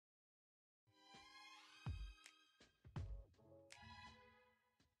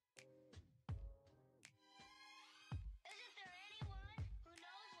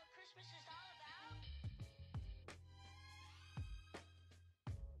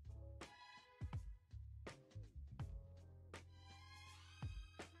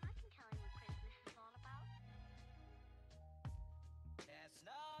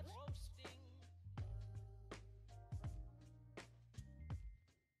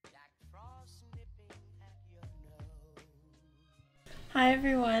Hi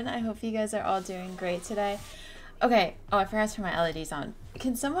everyone, I hope you guys are all doing great today. Okay, oh I forgot to turn my LEDs on.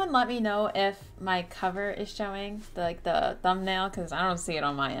 Can someone let me know if my cover is showing, the thumbnail, because I don't see it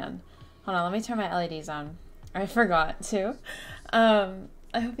on my end. Hold on, let me turn my LEDs on. I forgot to. I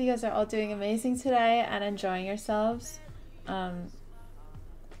hope you guys are all doing amazing today and enjoying yourselves. There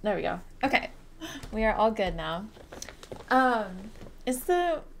we go. Okay, we are all good now. Is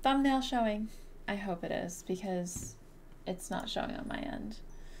the thumbnail showing? I hope it is, because it's not showing on my end.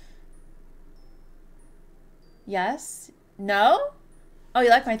 Yes? No? Oh, you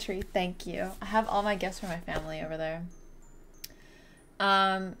like my tree? Thank you. I have all my gifts for my family over there.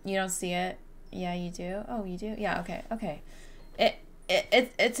 You don't see it? Yeah, you do? Oh, you do? Yeah, okay, okay.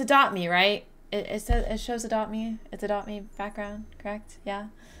 It's Adopt Me, right? It says, it shows Adopt Me. It's Adopt Me background, correct? Yeah?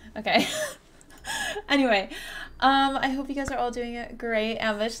 Okay. Anyway, I hope you guys are all doing it great.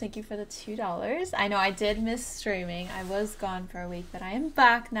 Ambush, thank you for the $2. I know I did miss streaming. I was gone for a week, but I am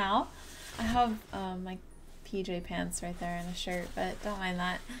back now. I have my PJ pants right there and a shirt, but don't mind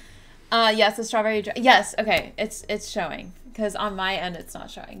that. Yes, the strawberry. Yes, okay, it's showing because on my end it's not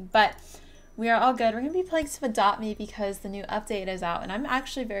showing, but we are all good. We're gonna be playing some Adopt Me because the new update is out, and I'm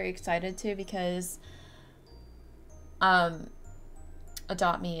actually very excited too because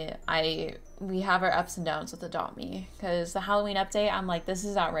Adopt Me, we have our ups and downs with Adopt Me because the Halloween update, I'm like, this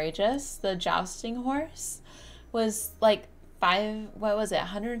is outrageous. The jousting horse was like what was it,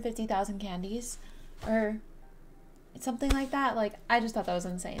 150,000 candies or something like that. Like, I just thought that was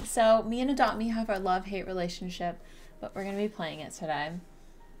insane. So me and Adopt Me have our love-hate relationship, but we're gonna be playing it today.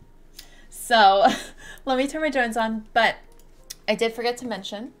 So let me turn my drones on, but I did forget to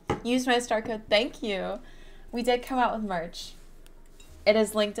mention, use my star code. Thank you. We did come out with merch. It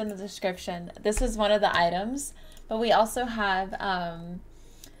is linked in the description. This is one of the items, but we also have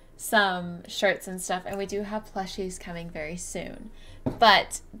some shirts and stuff, and we do have plushies coming very soon.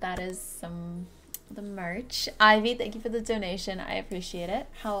 But that is the merch. Ivy, thank you for the donation. I appreciate it.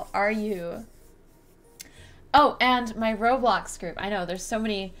 How are you? Oh, and my Roblox group. I know there's so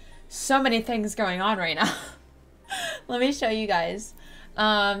many things going on right now. Let me show you guys. So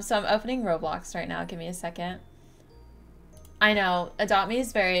I'm opening Roblox right now. Give me a second. I know, Adopt Me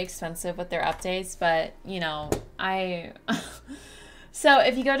is very expensive with their updates, but, you know, So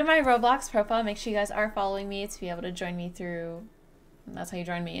if you go to my Roblox profile, make sure you guys are following me to be able to join me through... That's how you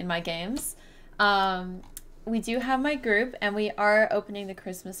join me in my games. We do have my group, and we are opening the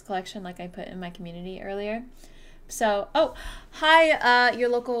Christmas collection like I put in my community earlier. So, oh, hi, your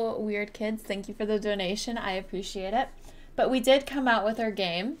local weird kids. Thank you for the donation. I appreciate it. But we did come out with our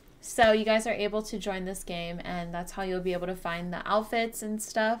game. So you guys are able to join this game, and that's how you'll be able to find the outfits and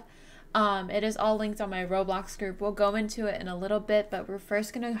stuff. It is all linked on my Roblox group. We'll go into it in a little bit, but we're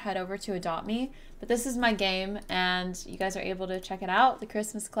first going to head over to Adopt Me. But this is my game, and you guys are able to check it out. The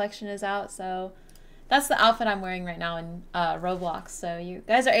Christmas collection is out, so that's the outfit I'm wearing right now in Roblox. So you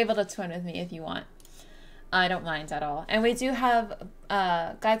guys are able to twin with me if you want. I don't mind at all. And we do have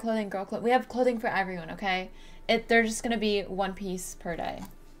guy clothing, girl clothing. We have clothing for everyone, okay? They're just going to be one piece per day.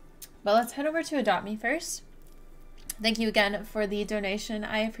 But let's head over to Adopt Me first. Thank you again for the donation.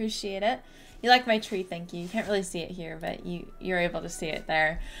 I appreciate it. You like my tree, thank you. You can't really see it here, but you're able to see it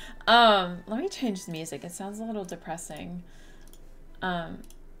there. Let me change the music. It sounds a little depressing.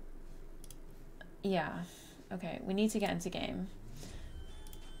 Yeah. Okay, we need to get into game.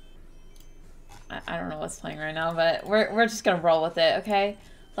 I don't know what's playing right now, but we're just gonna roll with it, okay?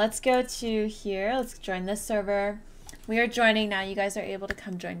 Let's go to here. Let's join this server. We are joining now. You guys are able to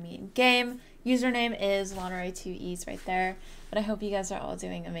come join me in game. Username is Lana 2 E's right there. But I hope you guys are all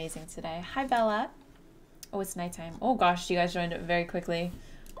doing amazing today. Hi, Bella. Oh, it's nighttime. Oh, gosh, you guys joined it very quickly.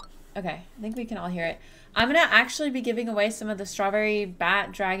 Okay, I think we can all hear it. I'm going to actually be giving away some of the strawberry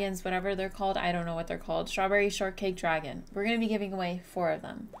bat dragons, whatever they're called. I don't know what they're called. Strawberry shortcake dragon. We're going to be giving away 4 of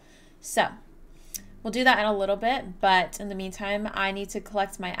them. So, we'll do that in a little bit. But in the meantime, I need to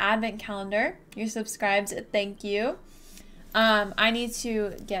collect my advent calendar. You're subscribed. Thank you. I need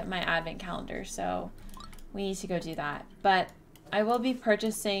to get my advent calendar, so we need to go do that. But I will be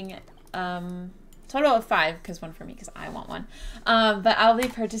purchasing, total of 5, because 1 for me, because I want one. But I'll be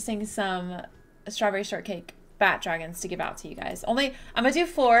purchasing some strawberry shortcake bat dragons to give out to you guys. I'm gonna do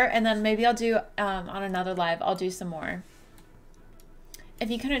 4, and then maybe I'll do, on another live, I'll do some more.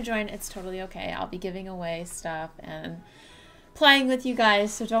 If you couldn't join, it's totally okay. I'll be giving away stuff and playing with you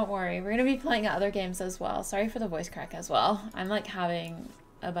guys, so don't worry. We're gonna be playing other games as well. Sorry for the voice crack as well. I'm like having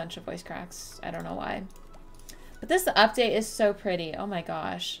a bunch of voice cracks. I don't know why. But this update is so pretty. Oh my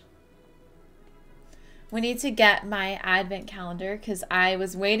gosh. We need to get my advent calendar because I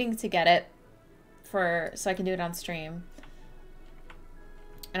was waiting to get it so I can do it on stream.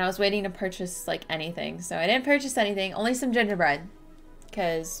 And I was waiting to purchase, like, anything. So I didn't purchase anything. Only some gingerbread.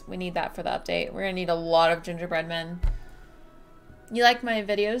 Because we need that for the update. We're going to need a lot of gingerbread men. You like my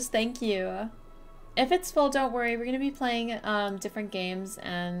videos? Thank you. If it's full, don't worry. We're going to be playing different games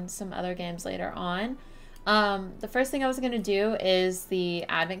and some other games later on. The first thing I was going to do is the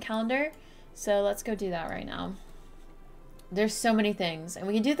advent calendar. So let's go do that right now. There's so many things. And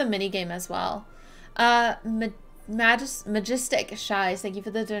we can do the mini game as well. Majestic Shies, thank you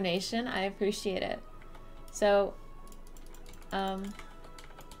for the donation. I appreciate it. So,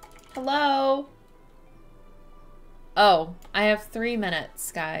 hello. Oh, I have 3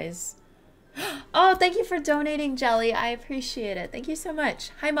 minutes, guys. Oh, thank you for donating, Jelly. I appreciate it. Thank you so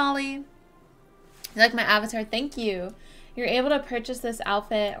much. Hi, Molly. You like my avatar? Thank you. You're able to purchase this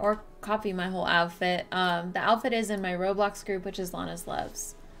outfit or copy my whole outfit. The outfit is in my Roblox group, which is Lana's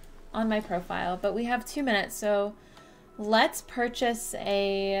Loves, on my profile. But we have 2 minutes, so let's purchase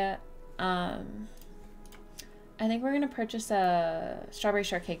a I think we're gonna purchase a strawberry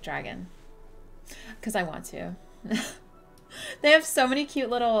shortcake dragon because I want to. They have so many cute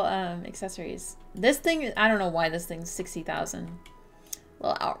little accessories. This thing, I don't know why this thing's 60,000. A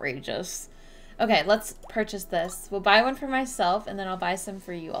little outrageous. Okay, let's purchase this. We'll buy one for myself and then I'll buy some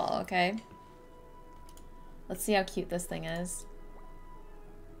for you all, okay? Let's see how cute this thing is.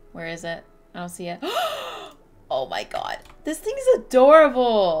 Where is it? I don't see it. Oh my god. This thing's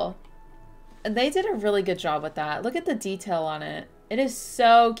adorable. They did a really good job with that. Look at the detail on it. It is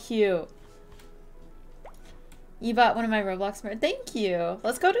so cute. You bought one of my Roblox merch. Thank you.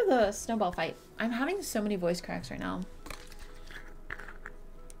 Let's go to the snowball fight. I'm having so many voice cracks right now.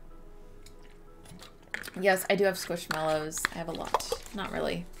 Yes, I do have squishmallows. I have a lot. Not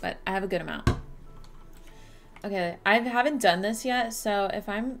really, but I have a good amount. Okay, I haven't done this yet, so if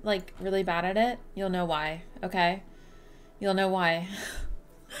I'm, like, really bad at it, you'll know why, okay? You'll know why.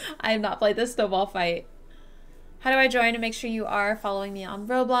 I have not played this snowball fight. How do I join? And make sure you are following me on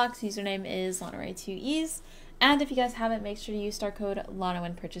Roblox. Username is LanaRay2Es. And if you guys haven't, make sure to use star code Lana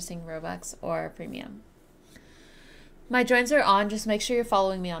when purchasing Robux or Premium. My joins are on. Just make sure you're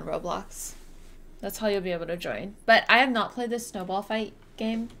following me on Roblox. That's how you'll be able to join. But I have not played this snowball fight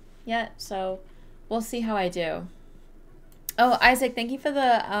game yet, so we'll see how I do. Oh, Isaac, thank you for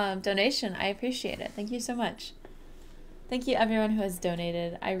the donation. I appreciate it. Thank you so much. Thank you everyone who has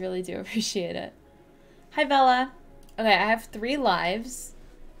donated. I really do appreciate it. Hi, Bella. Okay, I have 3 lives.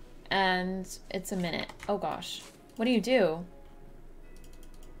 And it's a minute. Oh gosh. What do you do?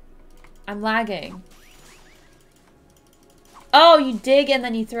 I'm lagging. Oh, you dig and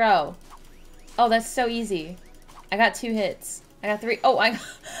then you throw. Oh, that's so easy. I got 2 hits. I got 3. Oh,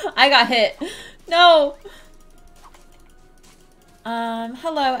 I got hit. No.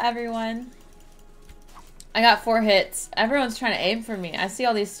 Hello everyone. I got 4 hits. Everyone's trying to aim for me. I see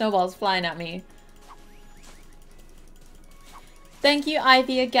all these snowballs flying at me. Thank you,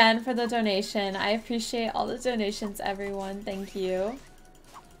 Ivy, again for the donation. I appreciate all the donations, everyone. Thank you.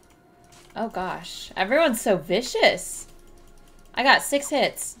 Oh, gosh. Everyone's so vicious. I got 6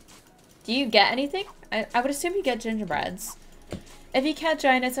 hits. Do you get anything? I would assume you get gingerbreads. If you can't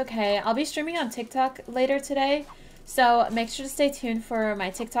join, it's okay. I'll be streaming on TikTok later today. So make sure to stay tuned for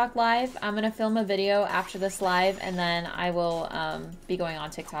my TikTok live. I'm going to film a video after this live, and then I will be going on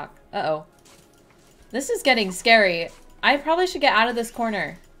TikTok. Uh-oh. This is getting scary. I probably should get out of this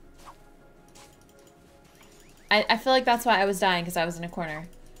corner. I feel like that's why I was dying, because I was in a corner.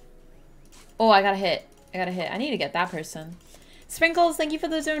 Oh, I got a hit. I got a hit. I need to get that person. Sprinkles, thank you for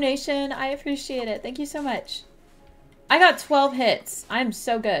the donation. I appreciate it. Thank you so much. I got 12 hits. I'm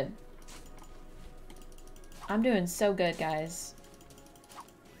so good. I'm doing so good, guys.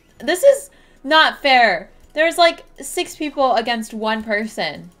 This is not fair. There's like 6 people against 1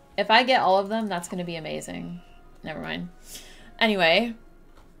 person. If I get all of them, that's going to be amazing. Never mind. Anyway.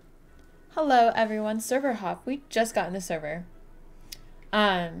 Hello, everyone. Server hop. We just got in the server.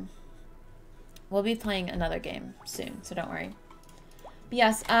 We'll be playing another game soon, so don't worry. But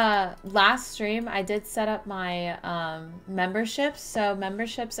yes, last stream, I did set up my memberships. So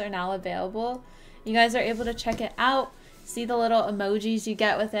memberships are now available. You guys are able to check it out. See the little emojis you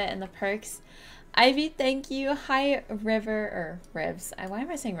get with it and the perks. Ivy, thank you. Hi, River, or Ribs. Why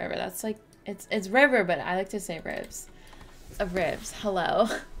am I saying River? That's like, it's River, but I like to say Ribs. Ribs, hello.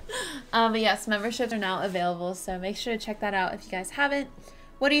 But yes, memberships are now available, so make sure to check that out if you guys haven't.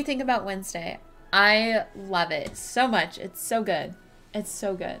 What do you think about Wednesday? I love it so much. It's so good. It's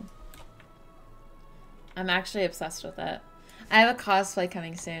so good. I'm actually obsessed with it. I have a cosplay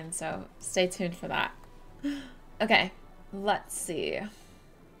coming soon, so stay tuned for that. Okay, let's see.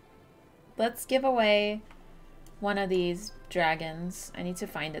 Let's give away one of these dragons. I need to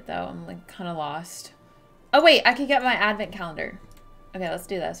find it though. I'm like kind of lost. Oh wait, I could get my advent calendar. Okay, let's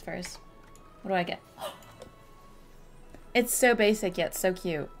do this first. What do I get? It's so basic yet so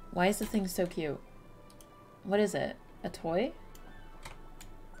cute. Why is the thing so cute? What is it? A toy?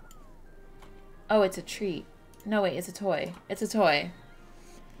 Oh, it's a treat. No, wait, it's a toy. It's a toy.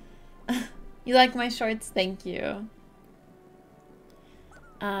 You like my shorts? Thank you.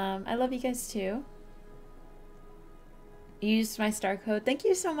 I love you guys too. You used my star code. Thank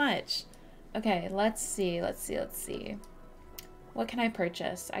you so much. Okay, let's see. What can I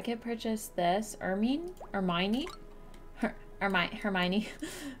purchase? I could purchase this. Hermione? Hermione.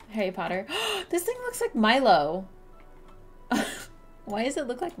 Harry Potter. This thing looks like Milo. Why does it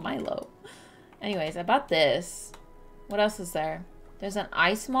look like Milo? Anyways, I bought this. What else is there? There's an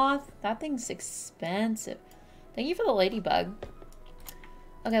ice moth. That thing's expensive. Thank you for the ladybug.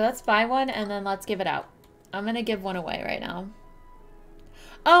 Okay, let's buy one and then let's give it out. I'm gonna give one away right now.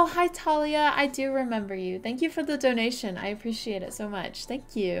 Oh, hi Talia. I do remember you. Thank you for the donation. I appreciate it so much.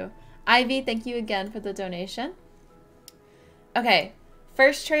 Thank you. Ivy, thank you again for the donation. Okay,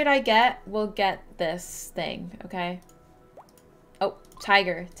 first trade I get will get this thing, okay? Oh,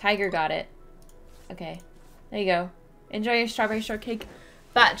 Tiger. Tiger got it. Okay, there you go. Enjoy your strawberry shortcake,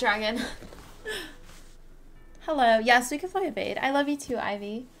 Bat Dragon. Hello. Yes, we can play Evade. I love you too,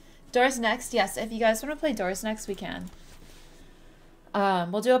 Ivy. Doors next. Yes, if you guys want to play Doors next, we can.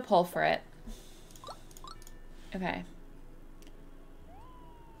 We'll do a poll for it. Okay.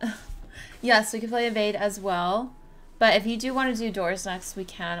 Yes, we can play Evade as well. But if you do want to do Doors next, we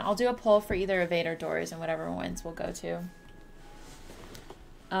can. I'll do a poll for either Evade or Doors, and whatever wins, we'll go to.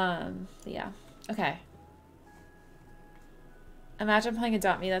 Yeah. Okay. Imagine playing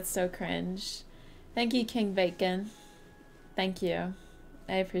Adopt Me. That's so cringe. Thank you, King Bacon. Thank you.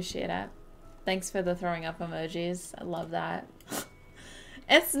 I appreciate it. Thanks for the throwing up emojis. I love that.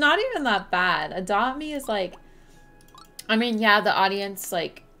 It's not even that bad. Adopt Me is like... I mean, yeah, the audience,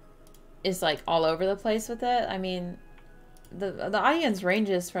 like, is, like, all over the place with it. I mean, the audience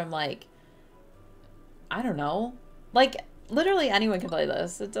ranges from, like... I don't know. Like, literally anyone can play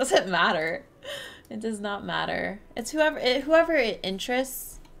this. It doesn't matter. It does not matter. It's whoever it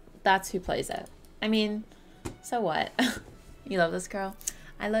interests, that's who plays it. I mean, so what? You love this girl.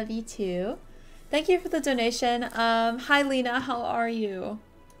 I love you too. Thank you for the donation. Hi Lena, how are you?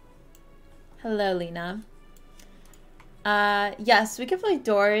 Hello Lena. Yes, we can play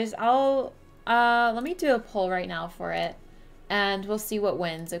Doors. Let me do a poll right now for it. And we'll see what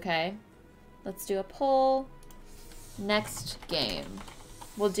wins, okay? Let's do a poll. Next game.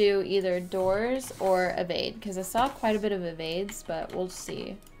 We'll do either Doors or Evade, because I saw quite a bit of Evades, but we'll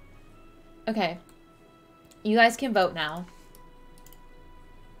see. Okay. You guys can vote now.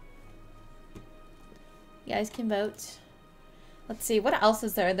 You guys can vote. Let's see, what else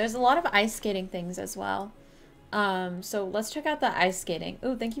is there? There's a lot of ice skating things as well. So let's check out the ice skating.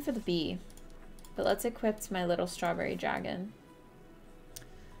 Ooh, thank you for the bee. But let's equip my little strawberry dragon.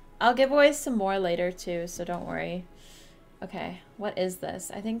 I'll give away some more later too, so don't worry. Okay, what is this?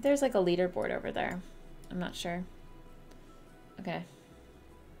 I think there's like a leaderboard over there. I'm not sure. Okay.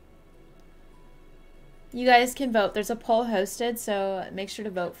 You guys can vote. There's a poll hosted, so make sure to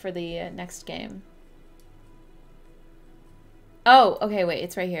vote for the next game. Oh, okay, wait.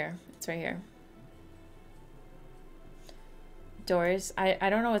 It's right here. It's right here. Doors. I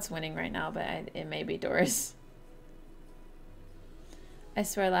don't know what's winning right now, but it may be Doors. I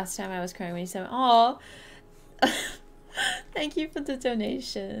swear last time I was crying when you said, "Aw." Thank you for the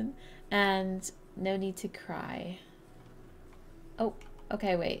donation. And no need to cry. Oh,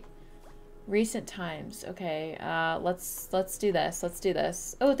 okay, wait. Recent times. Okay, let's do this. Let's do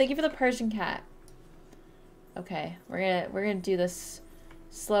this. Oh, thank you for the Persian cat. Okay, we're gonna do this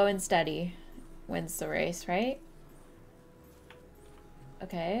slow and steady. Wins the race, right?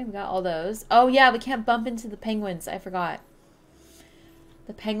 Okay, we got all those. Oh yeah, we can't bump into the penguins. I forgot.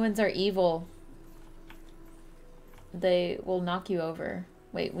 The penguins are evil. They will knock you over.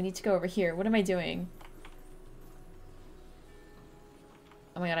 Wait, we need to go over here. What am I doing?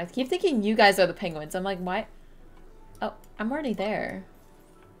 Oh my god, I keep thinking you guys are the penguins. I'm like, why? Oh, I'm already there.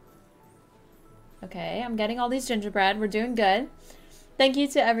 Okay, I'm getting all these gingerbread. We're doing good. Thank you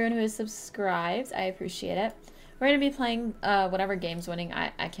to everyone who has subscribed. I appreciate it. We're going to be playing whatever game's winning.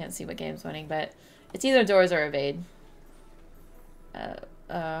 I can't see what game's winning, but it's either Doors or Evade.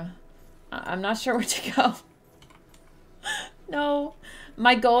 I'm not sure where to go. No.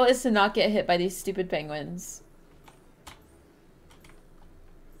 My goal is to not get hit by these stupid penguins.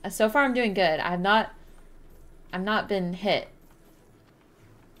 So far I'm doing good. I've not been hit.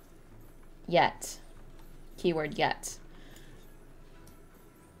 Yet. keyword yet.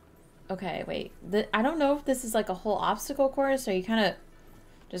 Okay, wait. I don't know if this is like a whole obstacle course or you kind of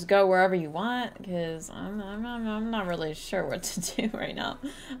just go wherever you want, because I'm not really sure what to do right now.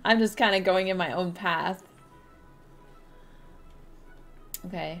 I'm just kind of going in my own path.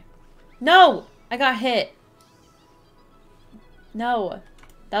 Okay. No! I got hit. No.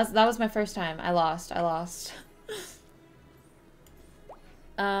 That was my first time. I lost.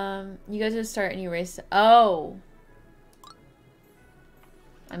 You guys just start a new race. Oh.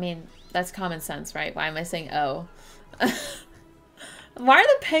 I mean, that's common sense, right? Why am I saying oh? Why are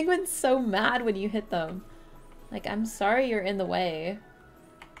the penguins so mad when you hit them? Like, I'm sorry you're in the way.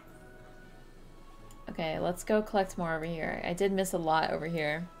 Okay, let's go collect more over here. I did miss a lot over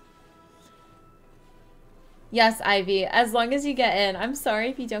here. Yes, Ivy, as long as you get in. I'm sorry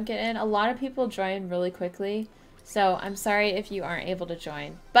if you don't get in. A lot of people join really quickly, so I'm sorry if you aren't able to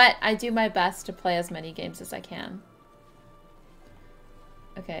join. But I do my best to play as many games as I can.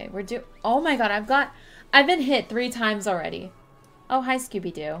 Okay, oh my god, I've been hit 3 times already. Oh, hi,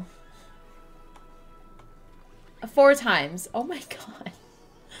 Scooby-Doo. 4 times. Oh my god.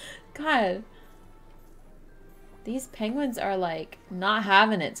 God. These penguins are, like, not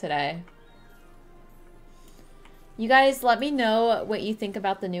having it today. You guys, let me know what you think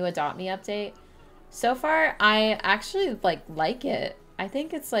about the new Adopt Me update. So far, I actually, like it. I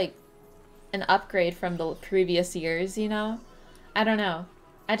think it's, like, an upgrade from the previous years, you know? I don't know.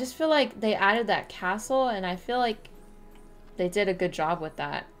 I just feel like they added that castle, and I feel like they did a good job with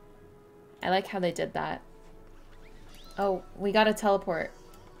that. I like how they did that. Oh, we gotta teleport.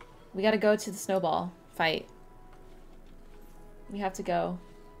 We gotta go to the snowball fight. We have to go.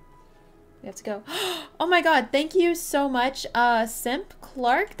 We have to go. Oh my god, thank you so much, Simp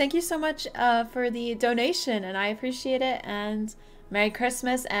Clark. Thank you so much for the donation, and I appreciate it. And Merry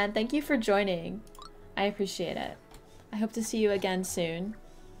Christmas, and thank you for joining. I appreciate it. I hope to see you again soon.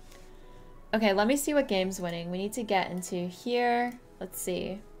 Okay, let me see what game's winning. We need to get into here. Let's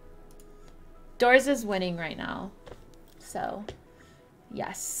see. Doors is winning right now. So,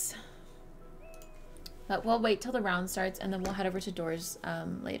 yes. But we'll wait till the round starts, and then we'll head over to Doors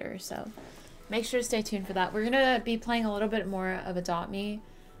later. So, make sure to stay tuned for that. We're going to be playing a little bit more of Adopt Me.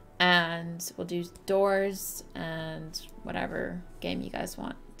 And we'll do Doors and whatever game you guys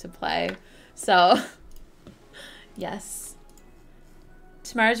want to play. So, yes.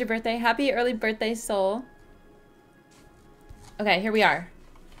 Tomorrow's your birthday. Happy early birthday, Soul. Okay, here we are.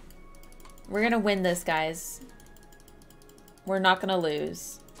 We're gonna win this, guys. We're not gonna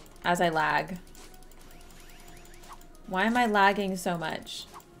lose. As I lag. Why am I lagging so much?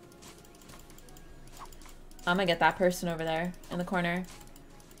 I'm gonna get that person over there in the corner.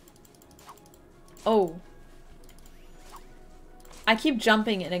 Oh. I keep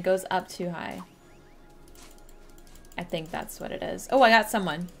jumping and it goes up too high. I think that's what it is. Oh, I got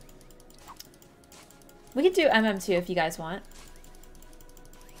someone. We could do MM2 if you guys want.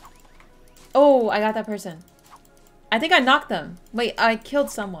 Oh, I got that person. I think I knocked them. Wait, I killed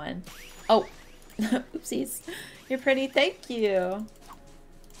someone. Oh. Oopsies. You're pretty. Thank you.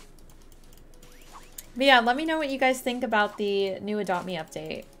 But yeah, let me know what you guys think about the new Adopt Me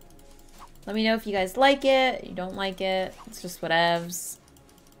update. Let me know if you guys like it, you don't like it. It's just whatevs.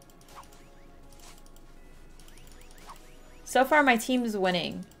 So far, my team's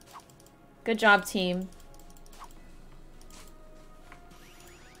winning. Good job, team.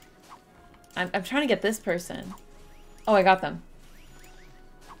 I'm trying to get this person. Oh, I got them.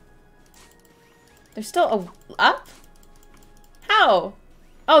 They're still up? How?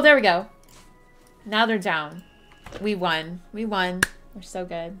 Oh, there we go. Now they're down. We won. We won. We're so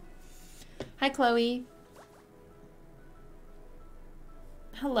good. Hi, Chloe.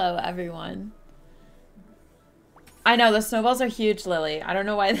 Hello, everyone. I know, the snowballs are huge, Lily. I don't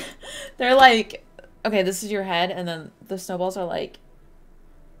know why. They're like... Okay, this is your head, and then the snowballs are like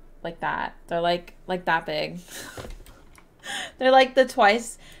that. They're like that big. They're like the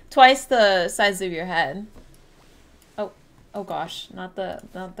twice the size of your head. Oh gosh, not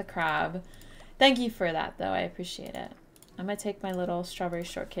the crab. Thank you for that, though. I appreciate it. I'm gonna take my little strawberry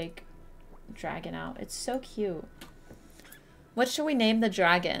shortcake dragon out. It's so cute. What should we name the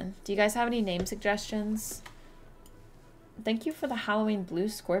dragon? Do you guys have any name suggestions? Thank you for the Halloween blue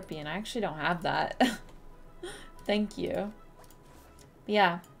scorpion. I actually don't have that. Thank you. But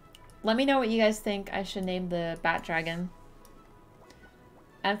yeah. Let me know what you guys think I should name the bat dragon.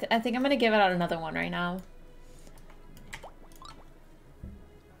 I think I'm going to give it out another one right now.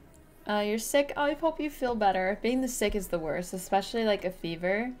 You're sick? Oh, I hope you feel better. Being the sick is the worst, especially like a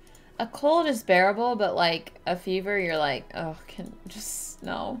fever. A cold is bearable, but like a fever, you're like, oh,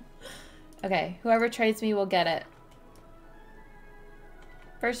 no. Okay, whoever trades me will get it.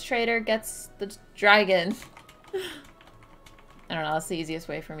 First trader gets the dragon. I don't know, that's the easiest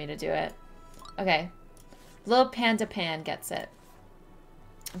way for me to do it. Okay. Little Panda Pan gets it.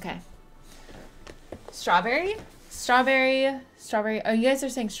 Okay. Strawberry? Strawberry. Strawberry. Oh, you guys are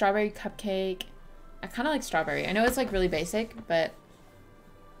saying strawberry cupcake. I kind of like strawberry. I know it's like really basic, but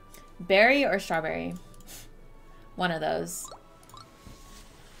berry or strawberry? One of those.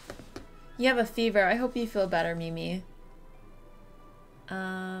 You have a fever. I hope you feel better, Mimi.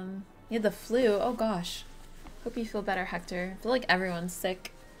 You had the flu. Oh gosh. Hope you feel better, Hector. I feel like everyone's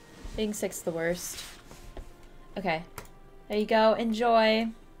sick. Being sick's the worst. Okay. There you go. Enjoy.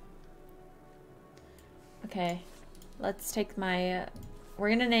 Okay. Let's take my... we're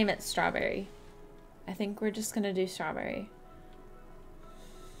gonna name it Strawberry. I think we're just gonna do Strawberry.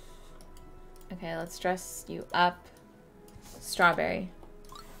 Okay, let's dress you up. Strawberry.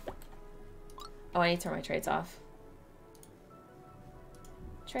 Oh, I need to turn my trades off.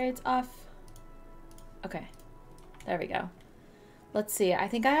 Trades off. Okay. There we go. Let's see. I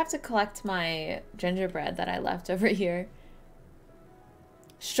think I have to collect my gingerbread that I left over here.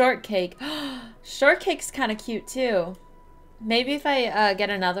 Shortcake. Shortcake's kind of cute too. Maybe if I get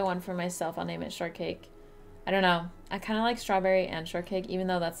another one for myself, I'll name it Shortcake. I don't know. I kind of like strawberry and shortcake, even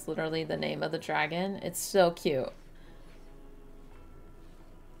though that's literally the name of the dragon. It's so cute.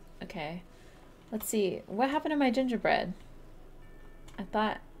 Okay. Let's see. What happened to my gingerbread? I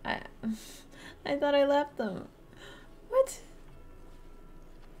thought I left them. What?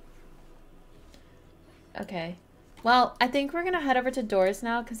 Okay. Well, I think we're gonna head over to Doors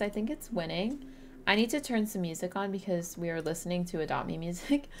now because I think it's winning. I need to turn some music on because we are listening to Adopt Me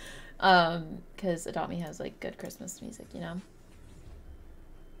music. Because Adopt Me has like good Christmas music, you know?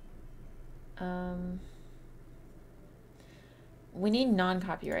 We need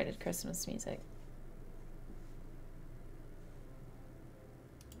non-copyrighted Christmas music.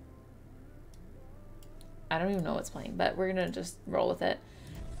 I don't even know what's playing, but we're gonna just roll with it.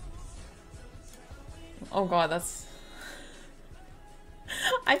 Oh god, that's...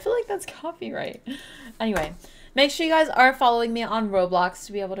 I feel like that's copyright. Anyway, make sure you guys are following me on Roblox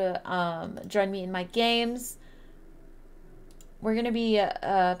to be able to join me in my games. We're gonna be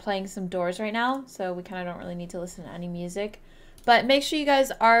playing some Doors right now, so we kind of don't really need to listen to any music. But make sure you guys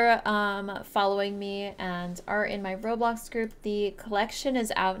are following me and are in my Roblox group. The collection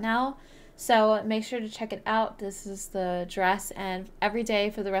is out now, so make sure to check it out. This is the dress, and every day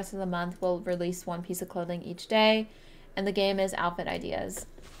for the rest of the month we'll release one piece of clothing each day, and the game is Outfit Ideas.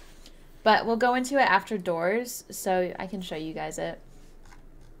 But we'll go into it after Doors, so I can show you guys it.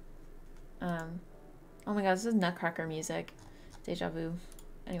 Oh my god, this is Nutcracker music. Deja vu.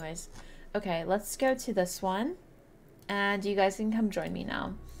 Anyways, okay, let's go to this one, and you guys can come join me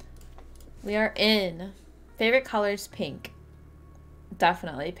now. We are in favorite colors pink.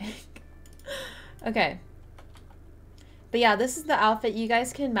 Definitely pink. Okay. But yeah, this is the outfit. You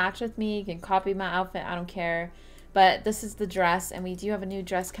guys can match with me. You can copy my outfit. I don't care. But this is the dress, and we do have a new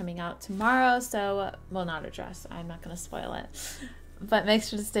dress coming out tomorrow. So, well, not a dress. I'm not going to spoil it. But make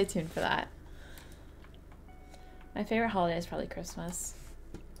sure to stay tuned for that. My favorite holiday is probably Christmas.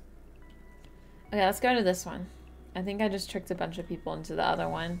 Okay, let's go to this one. I think I just tricked a bunch of people into the other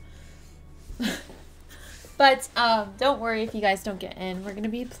one. But don't worry if you guys don't get in. We're going to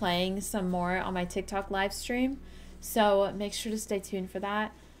be playing some more on my TikTok live stream. So make sure to stay tuned for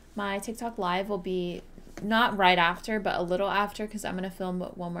that. My TikTok live will be not right after, but a little after, because I'm going to film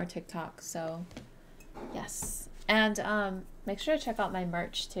one more TikTok. So yes. And make sure to check out my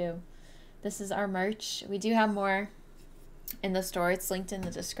merch too. This is our merch. We do have more in the store. It's linked in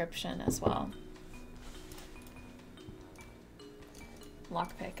the description as well.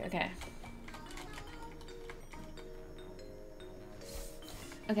 Lockpick. Okay.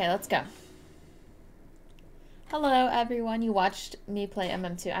 Okay, let's go. Hello, everyone. You watched me play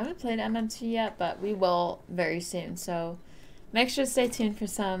MM2. I haven't played MM2 yet, but we will very soon. So make sure to stay tuned for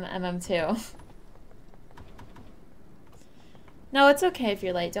some MM2. No, it's okay if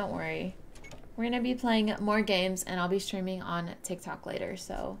you're late. Don't worry. We're going to be playing more games, and I'll be streaming on TikTok later.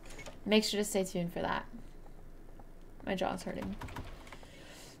 So make sure to stay tuned for that. My jaw's hurting.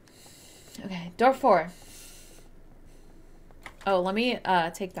 Okay, door 4. Oh, let me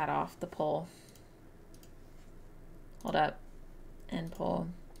take that off, the pole. Hold up. And pull.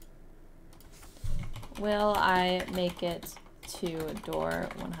 Will I make it to door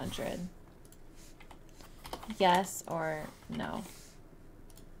 100? Yes or no?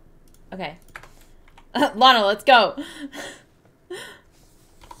 Okay. Lana, let's go!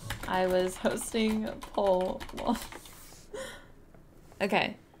 I was hosting a poll.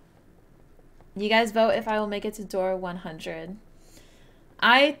 Okay. You guys vote if I will make it to door 100.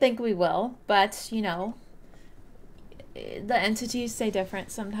 I think we will, but, you know, the entities say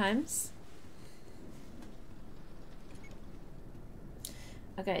different sometimes.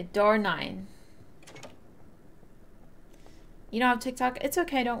 Okay, door 9. You don't have TikTok? It's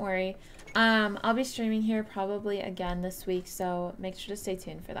okay, don't worry. I'll be streaming here probably again this week, so make sure to stay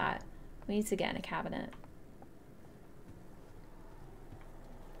tuned for that. We need to get in a cabinet.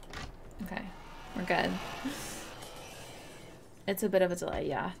 Okay, we're good. It's a bit of a delay,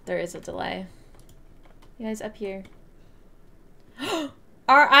 yeah. There is a delay. You guys up here.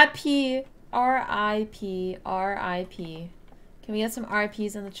 R.I.P. R.I.P. R.I.P. Can we get some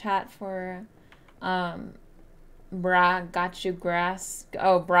RIPs in the chat for, Brah, got you grass.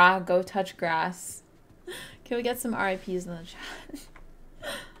 Oh, brah, go touch grass. Can we get some RIPs in the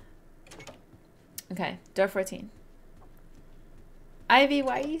chat? Okay, door 14. Ivy,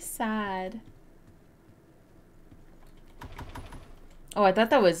 why are you sad? Oh, I thought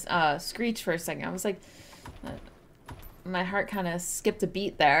that was Screech for a second. I was like, my heart kind of skipped a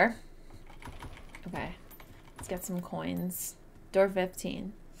beat there. Okay, let's get some coins. Door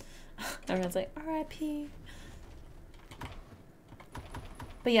 15. Everyone's like, R.I.P.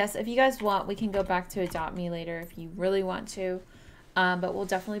 But yes, if you guys want, we can go back to Adopt Me later if you really want to. But we'll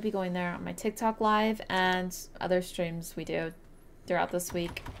definitely be going there on my TikTok live and other streams we do throughout this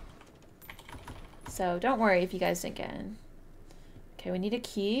week. So don't worry if you guys didn't get in. Okay, we need a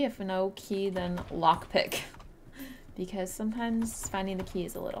key. If no key, then lockpick. Because sometimes finding the key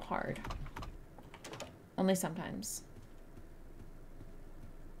is a little hard. Only sometimes.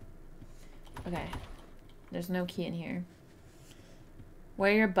 Okay. There's no key in here.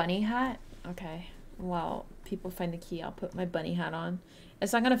 Wear your bunny hat? Okay. Well, people find the key. I'll put my bunny hat on.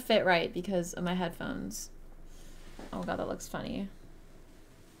 It's not going to fit right because of my headphones. Oh god, that looks funny.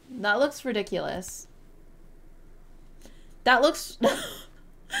 That looks ridiculous. That looks...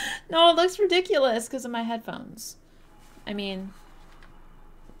 No, it looks ridiculous because of my headphones. I mean,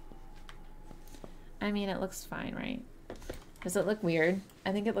 it looks fine, right? Does it look weird?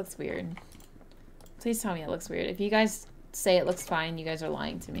 I think it looks weird. Please tell me it looks weird. If you guys say it looks fine, you guys are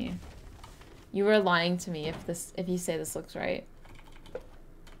lying to me. You were lying to me if you say this looks right.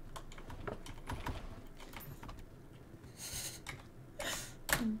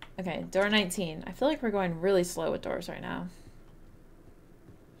 Okay, door 19. I feel like we're going really slow with doors right now.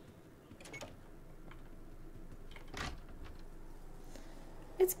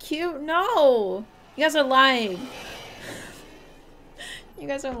 It's cute. No! You guys are lying. You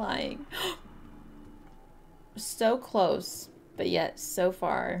guys are lying. So close, but yet so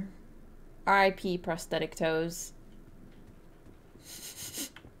far. R.I.P. prosthetic toes.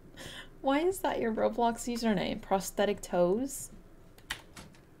 Why is that your Roblox username? Prosthetic toes?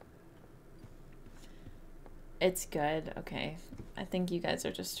 It's good. Okay. I think you guys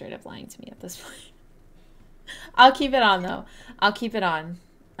are just straight up lying to me at this point. I'll keep it on, though. I'll keep it on.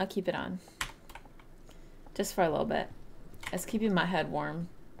 I'll keep it on. Just for a little bit. It's keeping my head warm.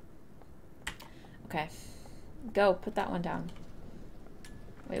 Okay. Go. Put that one down.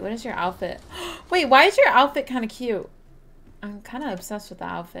 Wait, what is your outfit? Wait, why is your outfit kind of cute? I'm kind of obsessed with the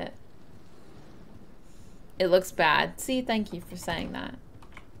outfit. It looks bad. See, thank you for saying that.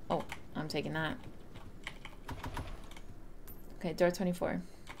 Oh, I'm taking that. Okay, door 24.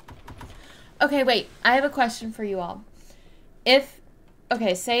 Okay, wait. I have a question for you all.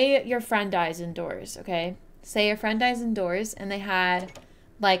 Okay, say your friend dies indoors, okay? Say your friend dies indoors and they had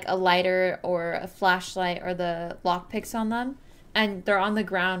like a lighter or a flashlight or the lockpicks on them and they're on the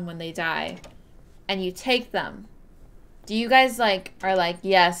ground when they die and you take them. Do you guys like are like,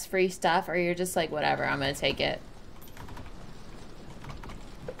 yes, free stuff, or you're just like, whatever, I'm gonna take it?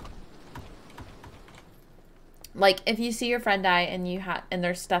 Like, if you see your friend die and and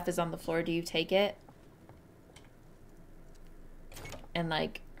their stuff is on the floor, do you take it? And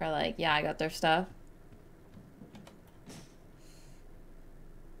like, are like, yeah, I got their stuff.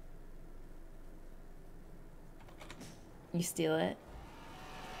 You steal it.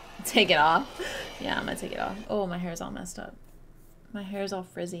 Take it off. Yeah, I'm gonna take it off. Oh, my hair's all messed up. My hair's all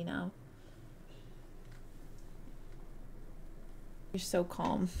frizzy now. You're so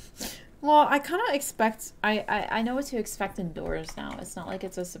calm. Well, I kind of expect... I know what to expect indoors now. It's not like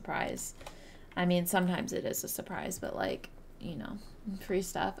it's a surprise. I mean, sometimes it is a surprise, but like, you know, free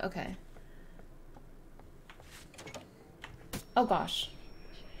stuff. Okay. Oh, gosh.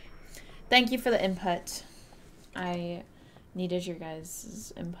 Thank you for the input. I needed your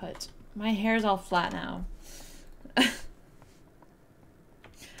guys' input. My hair's all flat now.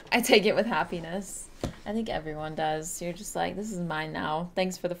 I take it with happiness. I think everyone does. You're just like, this is mine now.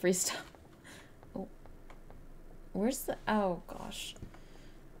 Thanks for the free stuff. Where's the... Oh, gosh.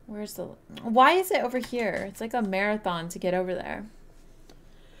 Where's the... Why is it over here? It's like a marathon to get over there.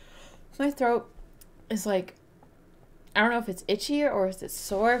 My throat is like... I don't know if it's itchy or if it's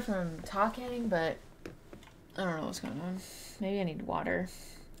sore from talking, but I don't know what's going on. Maybe I need water.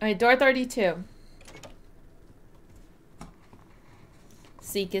 Okay, door 32.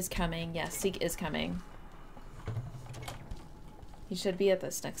 Seek is coming. Yes, Seek is coming. He should be at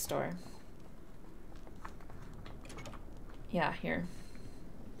this next door. Yeah, here.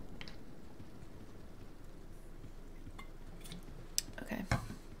 Okay.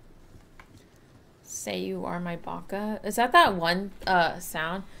 Say you are my baka. Is that one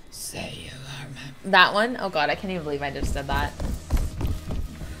sound? Say you are my... That one? Oh god, I can't even believe I just did that.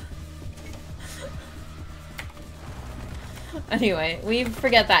 Anyway, we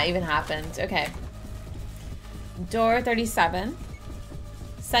forget that even happened. Okay. Door 37.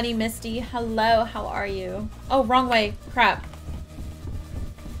 Sunny Misty, hello, how are you? Oh, wrong way. Crap.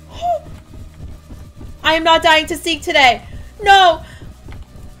 I am not dying to Seek today. No!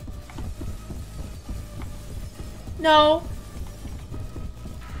 No.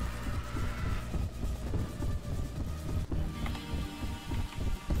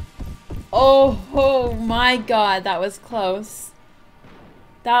 Oh my god, that was close.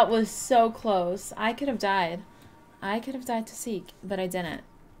 That was so close. I could have died. I could have died to Seek, but I didn't.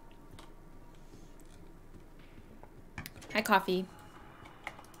 Hi, Coffee.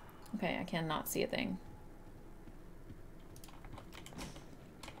 Okay, I cannot see a thing.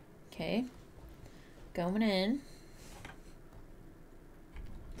 Okay. Going in.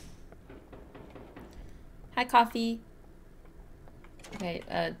 Hi, Coffee. Okay,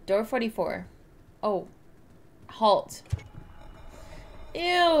 door 44. Oh. Halt.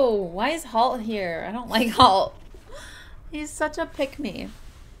 Ew, why is Halt here? I don't like Halt. He's such a pick-me.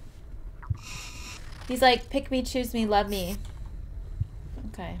 He's like, pick me, choose me, love me.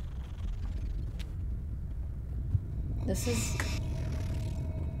 Okay. This is...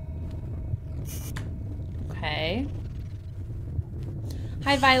 Okay.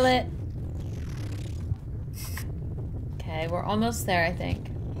 Hi, Violet. Okay, we're almost there, I think.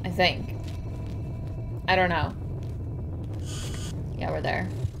 I don't know. Yeah, we're there.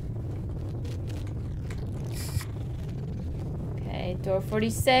 Okay, door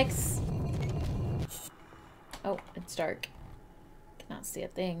 46. Oh, it's dark. Cannot see a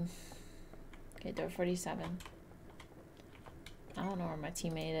thing. Okay, door 47. I don't know where my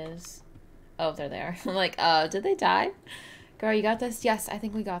teammate is. Oh, they're there. I'm like, did they die? Girl, you got this? Yes, I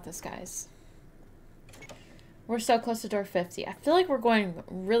think we got this, guys. We're so close to door 50. I feel like we're going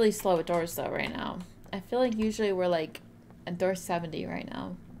really slow with doors, though, right now. I feel like usually we're, like, at door 70 right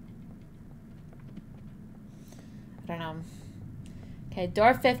now. I don't know. Okay,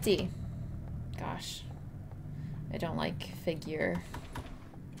 door 50. Gosh. I don't like figure.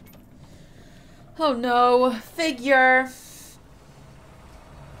 Oh, no. Figure.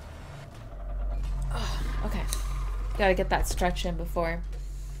 Oh, okay. Gotta get that stretch in before.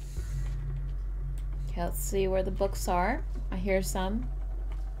 Okay, let's see where the books are. I hear some.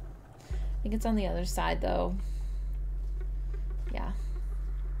 I think it's on the other side, though. Yeah.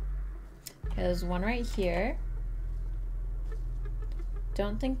 Okay, there's one right here.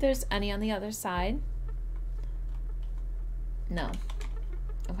 Don't think there's any on the other side. No.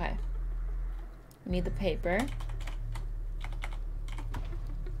 Okay. We need the paper.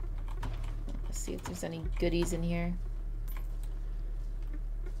 Let's see if there's any goodies in here.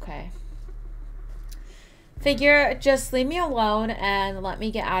 Okay. Figure, just leave me alone and let me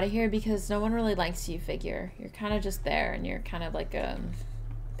get out of here because no one really likes you, Figure. You're kind of just there and you're kind of like a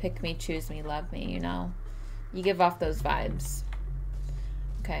pick me, choose me, love me, you know? You give off those vibes.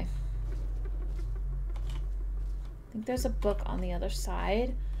 Okay. I think there's a book on the other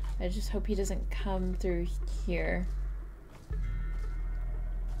side. I just hope he doesn't come through here.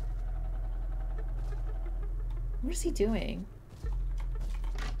 What is he doing?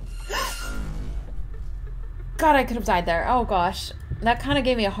 God, I could have died there. Oh gosh. That kind of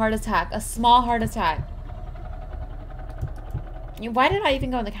gave me a heart attack. A small heart attack. Why did I even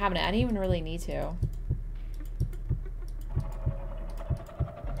go in the cabinet? I didn't even really need to.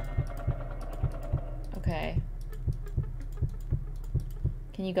 Okay.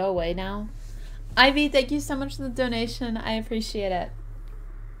 Can you go away now? Ivy, thank you so much for the donation. I appreciate it.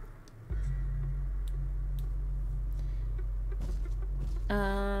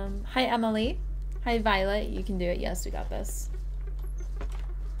 Hi, Emily. Hi, Violet. You can do it. Yes, we got this.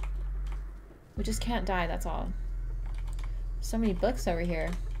 We just can't die, that's all. So many books over here.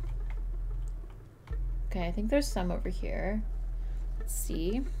 Okay, I think there's some over here. Let's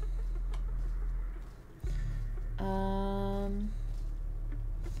see. I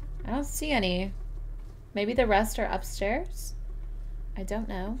don't see any. Maybe the rest are upstairs? I don't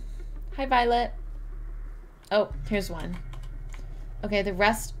know. Hi, Violet. Oh, here's one. Okay, the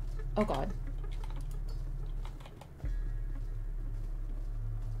rest... Oh, God.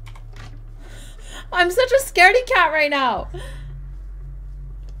 I'm such a scaredy cat right now.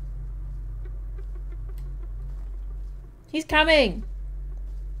 He's coming.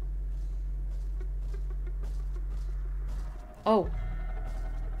 Oh.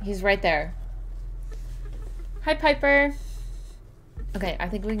 He's right there. Hi, Piper. Okay, I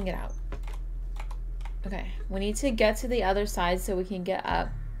think we can get out. Okay, we need to get to the other side so we can get up.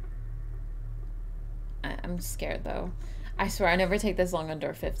 I'm scared, though. I swear, I never take this long on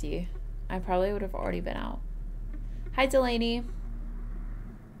door 50. I probably would have already been out. Hi, Delaney.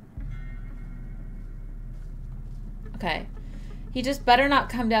 Okay. He just better not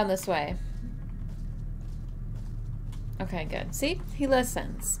come down this way. Okay, good. See? He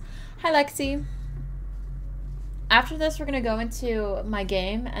listens. Hi, Lexi. After this, we're going to go into my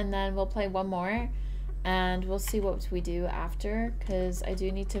game, and then we'll play one more, and we'll see what we do after, because I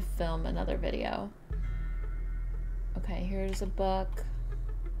do need to film another video. Okay, here's a book.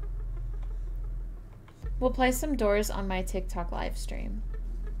 We'll play some doors on my TikTok live stream.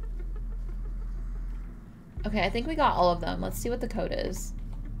 Okay, I think we got all of them. Let's see what the code is.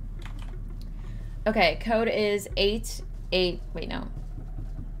 Okay, code is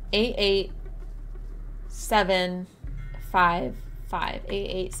 88755.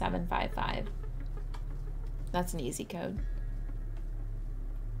 88755. That's an easy code.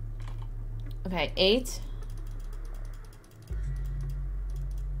 Okay,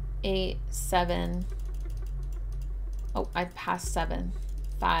 887. Oh, I passed 7.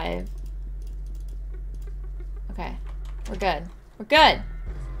 5. Okay, we're good. We're good.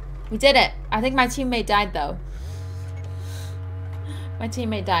 We did it. I think my teammate died though. My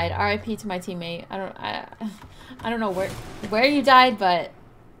teammate died. RIP to my teammate. I don't know where you died, but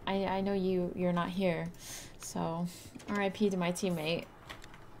I know you're not here. So RIP to my teammate.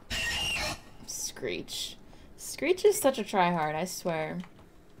 Screech. Screech is such a tryhard, I swear.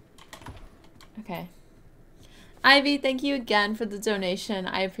 Okay. Ivy, thank you again for the donation.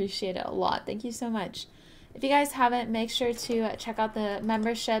 I appreciate it a lot. Thank you so much. If you guys haven't, make sure to check out the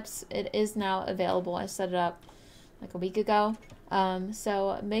memberships. It is now available. I set it up like a week ago.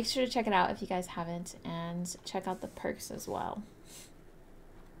 So make sure to check it out if you guys haven't, and check out the perks as well.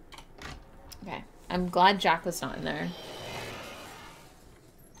 Okay. I'm glad Jack was not in there.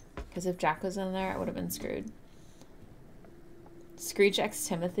 Because if Jack was in there, I would have been screwed. Screech X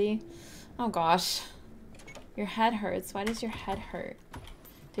Timothy. Oh gosh. Your head hurts. Why does your head hurt?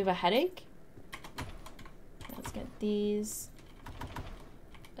 Do you have a headache? Let's get these.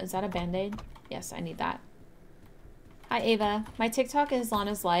 Is that a band-aid? Yes, I need that. Hi, Ava. My TikTok is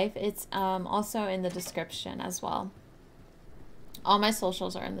Lana's Life. It's also in the description as well. All my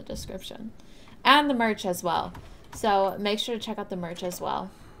socials are in the description. And the merch as well. So make sure to check out the merch as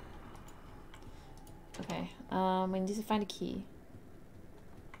well. Okay. We need to find a key.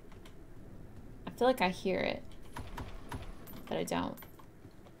 I feel like I hear it. But I don't.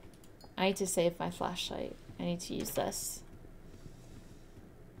 I need to save my flashlight. I need to use this.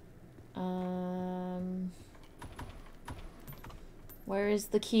 Where is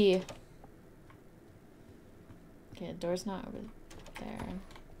the key? Okay, the door's not over there.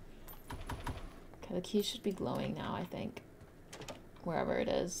 Okay, the key should be glowing now, I think. Wherever it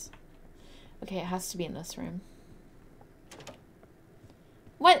is. Okay, it has to be in this room.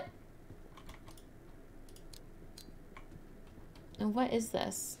 What? And what is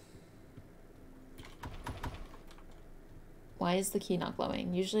this? Why is the key not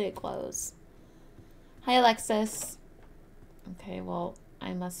glowing? Usually it glows. Hi, Alexis. Okay, well,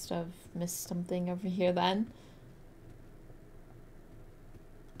 I must have missed something over here then.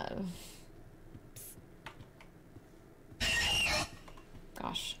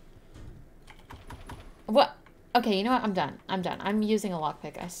 Gosh. What? Okay, you know what? I'm done. I'm done. I'm using a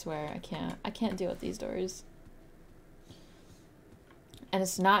lockpick. I swear. I can't deal with these doors. And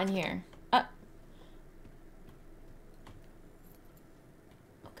it's not in here.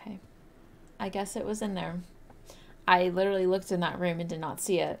 Okay. I guess it was in there. I literally looked in that room and did not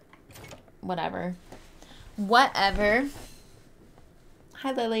see it. Whatever. Whatever.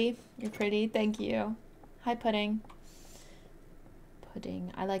 Hi, Lily. You're pretty. Thank you. Hi, Pudding.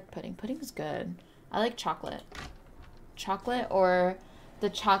 Pudding. I like pudding. Pudding's good. I like chocolate. Chocolate, or the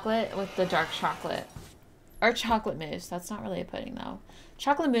chocolate with the dark chocolate. Or chocolate mousse. That's not really a pudding, though.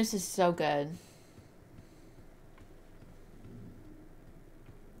 Chocolate mousse is so good.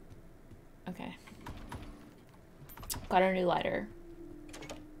 Okay. Got a new lighter.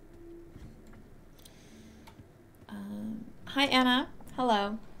 Hi, Anna.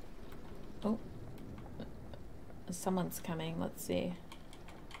 Hello. Oh. Someone's coming. Let's see.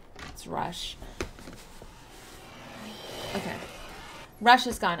 It's Rush. Okay. Rush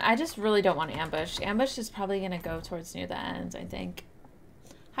is gone. I just really don't want Ambush. Ambush is probably going to go towards near the end, I think.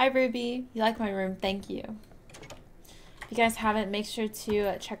 Hi, Ruby. You like my room? Thank you. If you guys haven't, make sure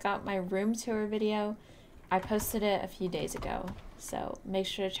to check out my room tour video. I posted it a few days ago, so make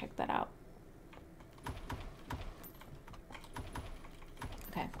sure to check that out.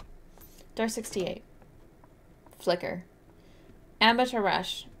 Okay. Door 68. Flicker. Ambush or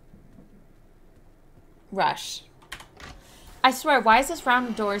Rush? Rush. I swear, why is this round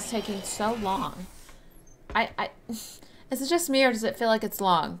of doors taking so long? Is it just me, or does it feel like it's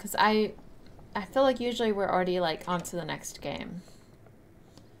long? Because I feel like usually we're already, like, on to the next game.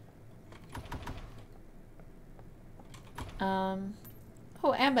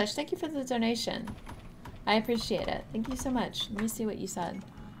 Oh, Ambush, thank you for the donation. I appreciate it. Thank you so much. Let me see what you said.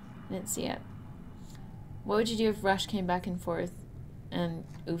 I didn't see it. What would you do if Rush came back and forth and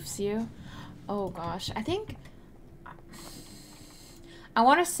oofs you? Oh, gosh. I think... I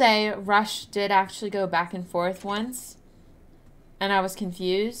want to say Rush did actually go back and forth once. And I was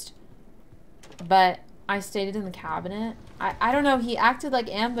confused. But I stayed in the cabinet. I don't know. He acted like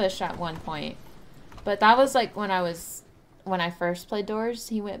Ambush at one point. But that was like when I first played Doors.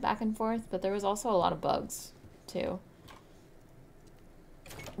 He went back and forth. But there was also a lot of bugs too.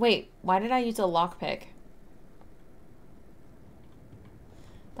 Wait, why did I use a lockpick?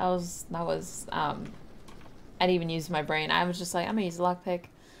 That was I didn't even use my brain. I was just like, I'm gonna use a lockpick.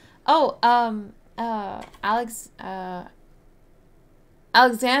 Oh,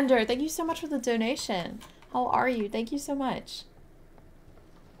 Alexander, thank you so much for the donation. How are you? Thank you so much.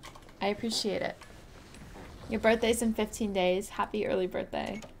 I appreciate it. Your birthday's in 15 days. Happy early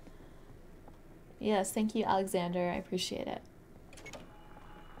birthday. Yes, thank you, Alexander. I appreciate it.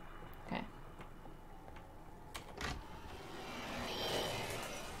 Okay.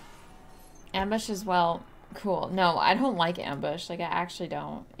 Ambush as well. Cool. No, I don't like Ambush. Like, I actually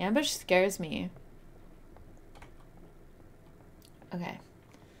don't. Ambush scares me. Okay.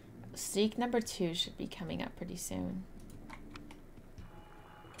 Sneak number 2 should be coming up pretty soon.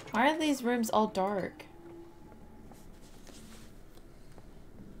 Why are these rooms all dark?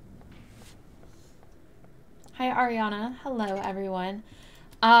 Hi, Ariana. Hello, everyone.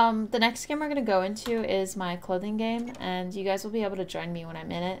 The next game we're going to go into is my clothing game, and you guys will be able to join me when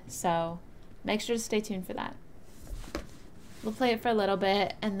I'm in it, so make sure to stay tuned for that. We'll play it for a little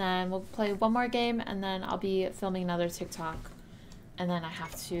bit, and then we'll play one more game, and then I'll be filming another TikTok, and then I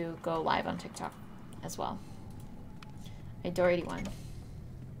have to go live on TikTok as well. Okay, door 81.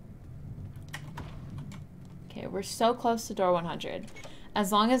 Okay, we're so close to door 100.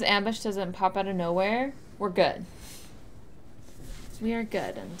 As long as Ambush doesn't pop out of nowhere, we're good. We are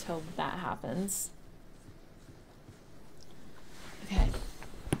good until that happens. Okay.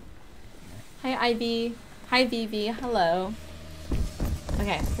 Hi, Ivy. Hi, Vivi. Hello.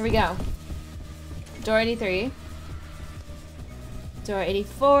 Okay, here we go. Door 83. Door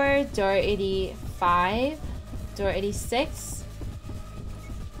 84. Door 85. Door 86.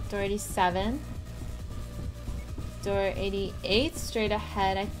 Door 87. Door 88. Straight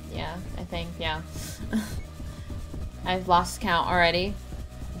ahead. I think. I've lost count already.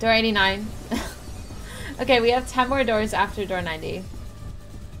 Door 89. Okay, we have 10 more doors after door 90.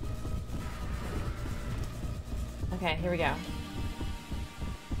 Okay, here we go.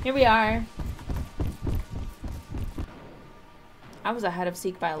 Here we are. I was ahead of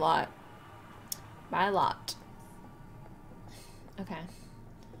Seek by a lot. By a lot. Okay.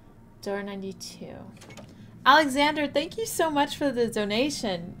 Door 92. Alexander, thank you so much for the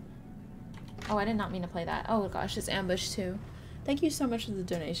donation. Oh, I did not mean to play that. Oh gosh, it's Ambush too. Thank you so much for the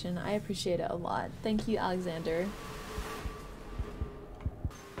donation. I appreciate it a lot. Thank you, Alexander.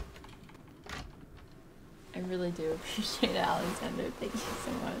 I really do appreciate it, Alexander. Thank you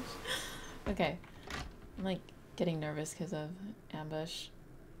so much. Okay. I'm like getting nervous because of Ambush.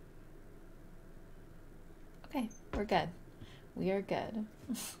 Okay, we're good. We are good.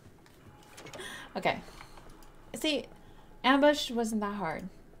 Okay. See, Ambush wasn't that hard.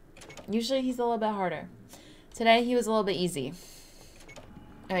 Usually he's a little bit harder. Today he was a little bit easy.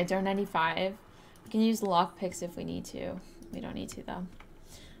 Alright, door 95. We can use the lockpicks if we need to. We don't need to though.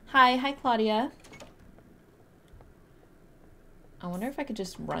 Hi Claudia. I wonder if I could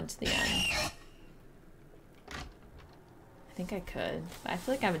just run to the end. I think I could, but I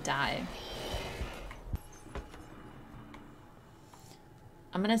feel like I would die.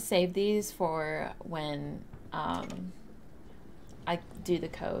 I'm gonna save these for when I do the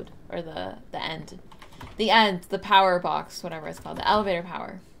code or the end. The power box, whatever it's called, the elevator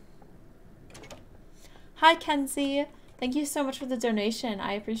power. Hi, Kenzie. Thank you so much for the donation.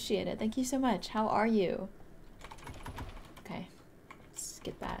 I appreciate it. Thank you so much. How are you? Okay, let's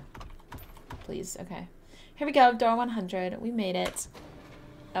get that, please. Okay, here we go. Door 100. We made it.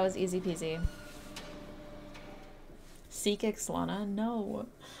 That was easy peasy. Seek X Lana? No.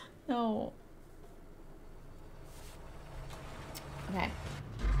 No. Okay.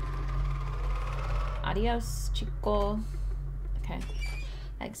 Adios, chico. Okay.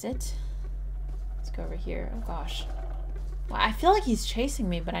 Exit. Let's go over here. Oh, gosh. Well, I feel like he's chasing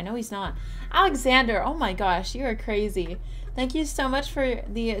me, but I know he's not. Alexander, oh my gosh, you are crazy. Thank you so much for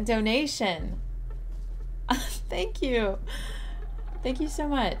the donation. Thank you. Thank you so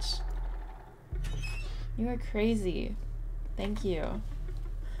much. You are crazy. Thank you. Oh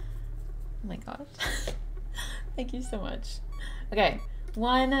my gosh. Thank you so much. Okay.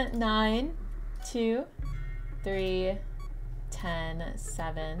 1, 9, 2, 3, 10,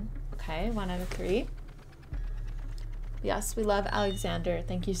 7. Okay, 1 out of 3. Yes, we love Alexander.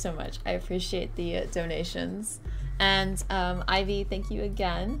 Thank you so much. I appreciate the donations. And Ivy, thank you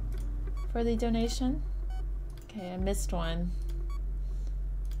again for the donation. Okay, I missed one.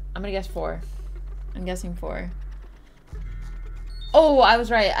 I'm gonna guess 4. I'm guessing 4. Oh, I was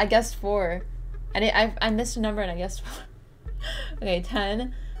right. I guessed 4. I missed a number and I guessed 4. Okay,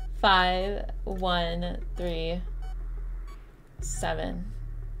 10, 5, 1, 3, 7.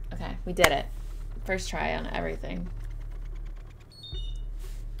 Okay, we did it. First try on everything.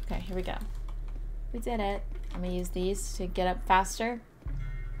 Okay, here we go. We did it. I'm gonna use these to get up faster.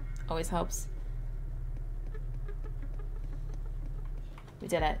 Always helps. We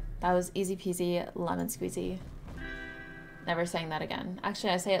did it. That was easy peasy, lemon squeezy. Never saying that again.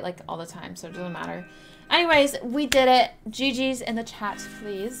 Actually, I say it like all the time, so it doesn't matter. Anyways, we did it. GG's in the chat,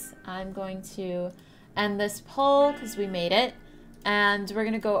 please. I'm going to end this poll because we made it. And we're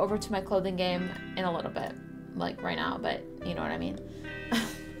going to go over to my clothing game in a little bit. Like right now, but you know what I mean.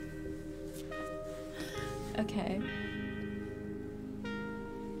 Okay.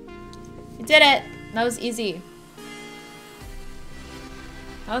 We did it. That was easy.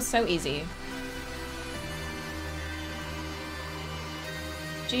 That was so easy.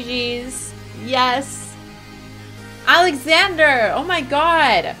 GG's. Yes. Alexander. Oh my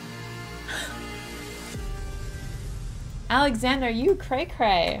god. Alexander, you cray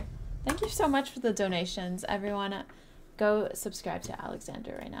cray. Thank you so much for the donations. Everyone, go subscribe to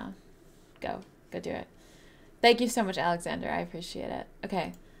Alexander right now. Go do it. Thank you so much, Alexander. I appreciate it.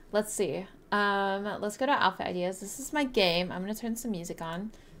 Okay, let's see. Let's go to outfit ideas. This is my game. I'm gonna turn some music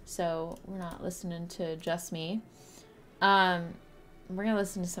on so we're not listening to just me. We're gonna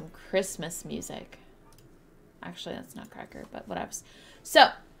listen to some Christmas music. Actually, that's not Cracker, but whatever. So,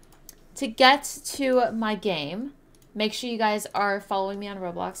 to get to my game, make sure you guys are following me on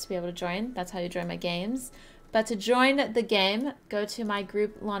Roblox to be able to join. That's how you join my games. But to join the game, go to my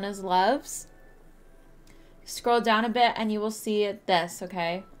group, Lana's Loves. Scroll down a bit and you will see this,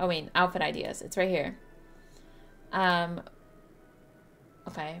 okay? Oh, wait, outfit ideas. It's right here.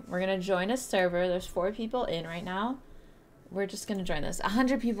 Okay, we're going to join a server. There's 4 people in right now. We're just going to join this.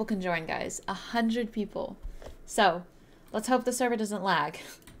 100 people can join, guys. 100 people. So, let's hope the server doesn't lag.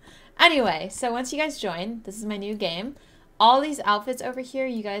 Anyway, so once you guys join, this is my new game. All these outfits over here,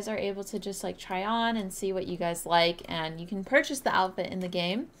 you guys are able to just like try on and see what you guys like. And you can purchase the outfit in the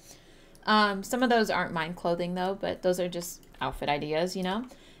game. Some of those aren't mine clothing though, but those are just outfit ideas, you know?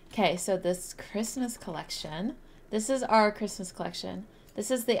 Okay, so this Christmas collection. This is our Christmas collection. This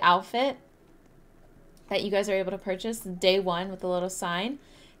is the outfit that you guys are able to purchase. Day 1 with the little sign.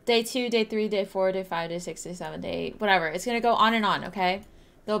 Day 2, day 3, day 4, day 5, day 6, day 7, day 8, whatever. It's going to go on and on, okay?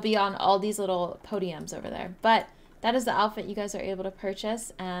 They'll be on all these little podiums over there. But that is the outfit you guys are able to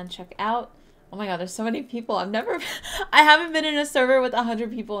purchase and check out. Oh my god, there's so many people. I haven't been in a server with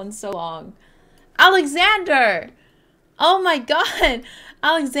 100 people in so long. Alexander! Oh my god!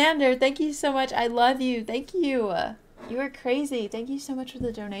 Alexander, thank you so much. I love you. Thank you. You are crazy. Thank you so much for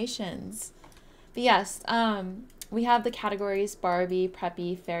the donations. But yes, we have the categories Barbie,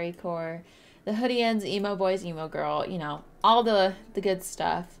 Preppy, Fairycore, the hoodie-ends, emo boys, emo girl, you know, all the good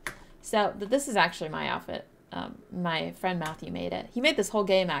stuff. So, but this is actually my outfit. My friend Matthew made it. He made this whole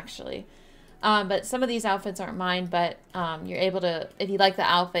game, actually. But some of these outfits aren't mine, but you're able to, if you like the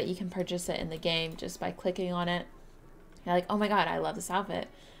outfit, you can purchase it in the game just by clicking on it. You're like, oh my god, I love this outfit.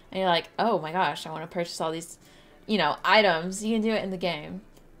 And you're like, oh my gosh, I want to purchase all these, you know, items. You can do it in the game.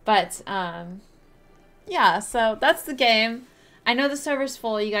 But, yeah, so that's the game. I know the server's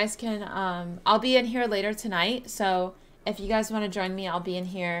full. You guys can, I'll be in here later tonight. So if you guys want to join me, I'll be in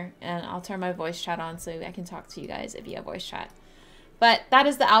here and I'll turn my voice chat on so I can talk to you guys if you have voice chat. But that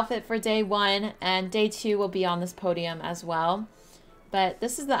is the outfit for day 1, and day 2 will be on this podium as well. But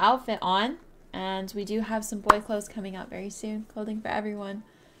this is the outfit on, and we do have some boy clothes coming out very soon, clothing for everyone.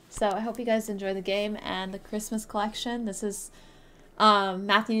 So I hope you guys enjoy the game and the Christmas collection. This is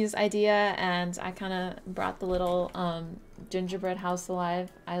Matthew's idea, and I kind of brought the little gingerbread house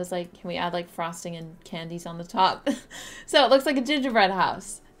alive. I was like, can we add like frosting and candies on the top? So it looks like a gingerbread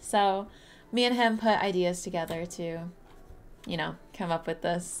house. So me and him put ideas together to, you know, come up with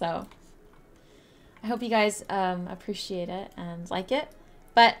this. So I hope you guys appreciate it and like it.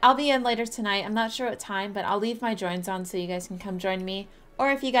 But I'll be in later tonight. I'm not sure what time, but I'll leave my joins on so you guys can come join me. Or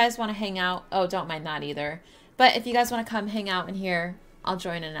if you guys want to hang out, oh, don't mind that either. But if you guys want to come hang out in here, I'll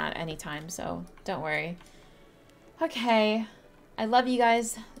join in at any time, so don't worry. Okay, I love you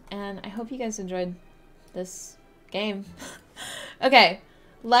guys, and I hope you guys enjoyed this game. Okay,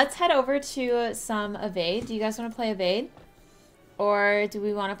 let's head over to some Evade. Do you guys want to play Evade? Or do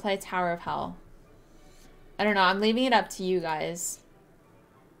we want to play Tower of Hell? I don't know, I'm leaving it up to you guys.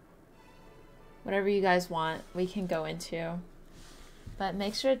 Whatever you guys want, we can go into. But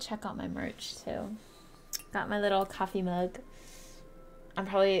make sure to check out my merch, too. Got my little coffee mug.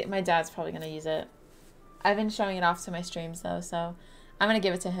 My dad's probably going to use it. I've been showing it off to my streams, though, so I'm going to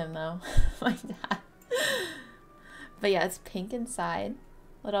give it to him, though. My dad. But yeah, it's pink inside.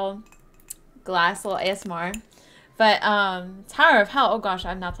 Little glass, little ASMR. But Tower of Hell, oh gosh,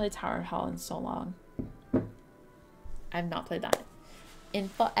 I've not played Tower of Hell in so long. I've not played that in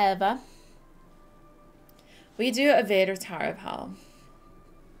forever. We do Evade or Tower of Hell.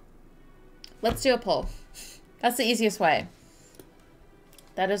 Let's do a poll. That's the easiest way.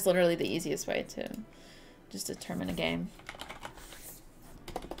 That is literally the easiest way to just determine a game.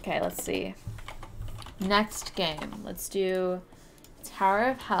 Okay, let's see. Next game. Let's do Tower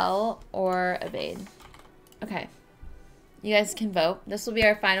of Hell or Evade. Okay. You guys can vote. This will be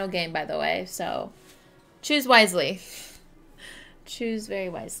our final game, by the way, so choose wisely. Choose very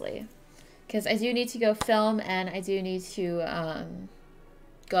wisely. Because I do need to go film, and I do need to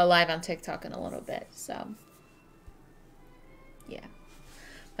go live on TikTok in a little bit, so yeah.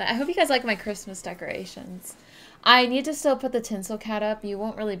 But I hope you guys like my Christmas decorations. I need to still put the tinsel cat up. You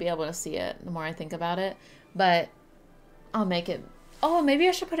won't really be able to see it the more I think about it, but I'll make it. Oh, maybe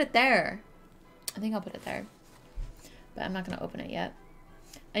I should put it there. I think I'll put it there, but I'm not going to open it yet.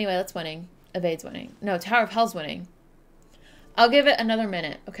 Anyway, that's winning. Evade's winning. No, Tower of Hell's winning. I'll give it another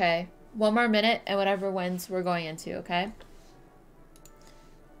minute, okay? One more minute, and whatever wins, we're going into, okay?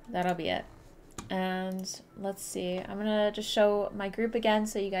 That'll be it. And let's see. I'm going to just show my group again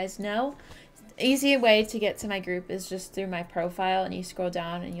so you guys know. Easy way to get to my group is just through my profile, and you scroll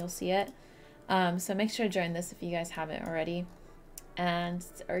down and you'll see it. So make sure to join this if you guys haven't already. And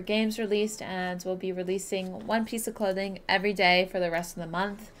our game's released, and we'll be releasing one piece of clothing every day for the rest of the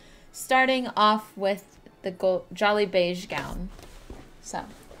month, starting off with the Jolly Beige gown. So,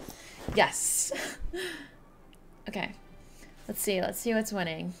 yes. Okay. Let's see what's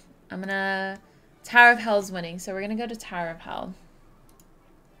winning. Tower of Hell's winning, so we're gonna go to Tower of Hell.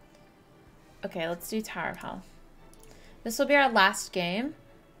 Okay, let's do Tower of Hell. This will be our last game,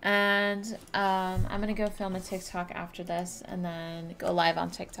 and I'm gonna go film a TikTok after this, and then go live on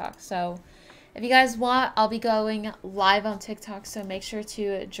TikTok. So, if you guys want, I'll be going live on TikTok, so make sure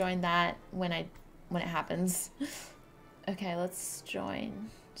to join that when it happens. Okay, let's join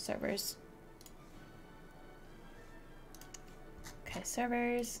servers. Okay,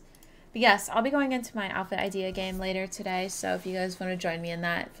 servers. But yes, I'll be going into my outfit idea game later today, so if you guys want to join me in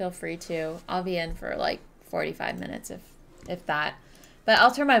that, feel free to. I'll be in for like 45 minutes if that. But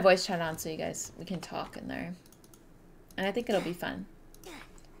I'll turn my voice chat on so we can talk in there. And I think it'll be fun.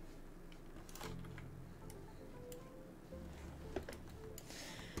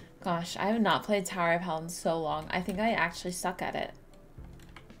 Gosh, I have not played Tower of Hell in so long. I think I actually suck at it.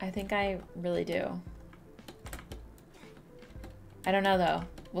 I think I really do. I don't know though.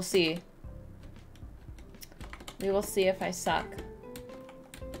 We'll see. We will see if I suck.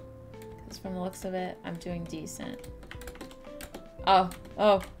 Because from the looks of it, I'm doing decent. Oh.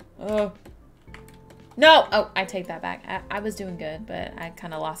 No! Oh, I take that back. I was doing good, but I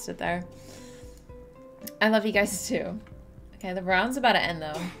kind of lost it there. I love you guys too. Okay, the round's about to end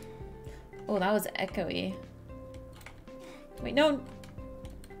though. Oh, that was echoey. Wait, no.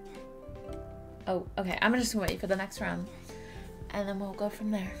 Oh, okay. I'm just gonna wait for the next round. And then we'll go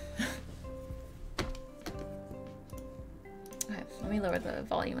from there. Okay, let me lower the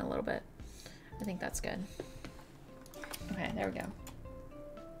volume a little bit. I think that's good. Okay, there we go.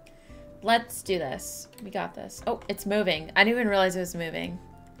 Let's do this. We got this. Oh, it's moving. I didn't even realize it was moving.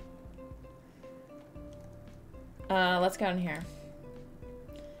 Let's go in here.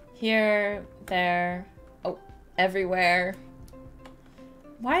 Here, there. Oh, everywhere.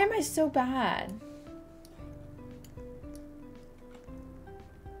 Why am I so bad?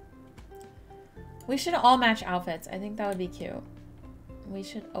 We should all match outfits. I think that would be cute. We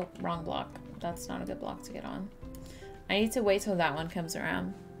should... Oh, wrong block. That's not a good block to get on. I need to wait till that one comes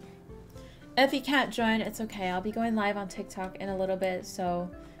around. If you can't join, it's okay. I'll be going live on TikTok in a little bit, so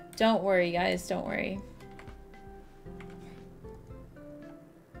don't worry, guys. Don't worry.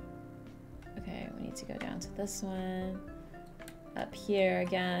 Okay, we need to go down to this one. Up here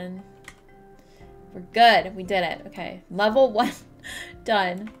again. We're good. We did it. Okay. Level 1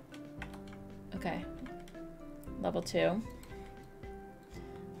 done. Okay. Level 2.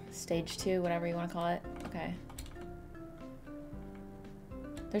 Stage 2, whatever you want to call it. Okay.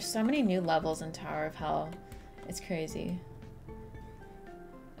 There's so many new levels in Tower of Hell. It's crazy.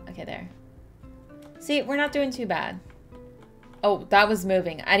 Okay, there. See, we're not doing too bad. Oh, that was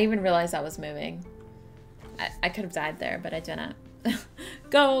moving. I didn't even realize that was moving. I could have died there, but I didn't.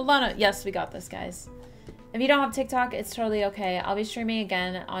 Go, Lana. Yes, we got this, guys. If you don't have TikTok, it's totally okay. I'll be streaming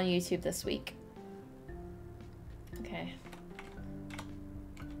again on YouTube this week. Okay.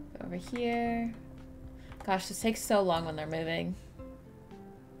 Go over here. Gosh, this takes so long when they're moving.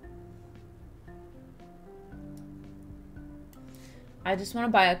 I just want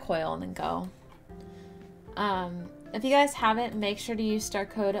to buy a coil and then go. If you guys haven't, make sure to use star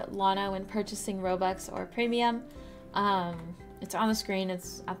code Lana when purchasing Robux or Premium. It's on the screen.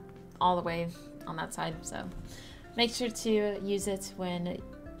 It's up all the way on that side. So make sure to use it when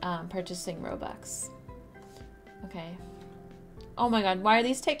purchasing Robux. Okay. Oh my god, why are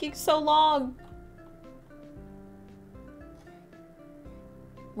these taking so long?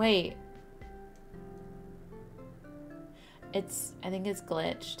 Wait. I think it's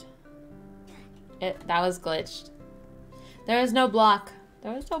glitched. That was glitched. There is no block.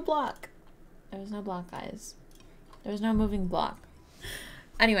 There was no block. There was no block, guys. There was no moving block.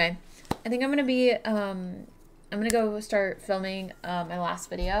 Anyway, I think I'm gonna be, I'm gonna go start filming my last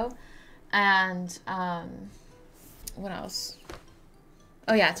video. And, what else?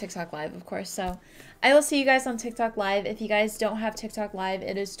 Oh yeah, TikTok Live, of course. So, I will see you guys on TikTok Live. If you guys don't have TikTok Live,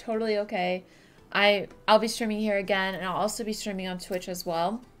 it is totally okay. I'll be streaming here again, and I'll also be streaming on Twitch as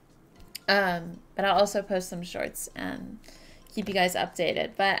well. But I'll also post some shorts and keep you guys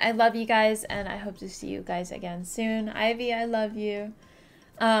updated. But I love you guys, and I hope to see you guys again soon. Ivy, I love you.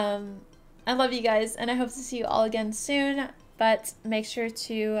 I love you guys, and I hope to see you all again soon. But make sure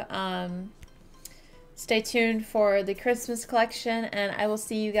to stay tuned for the Christmas collection, and I will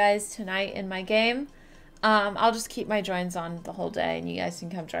see you guys tonight in my game. I'll just keep my joins on the whole day, and you guys can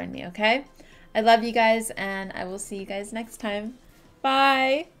come join me, okay? I love you guys, and I will see you guys next time.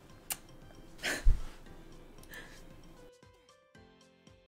 Bye!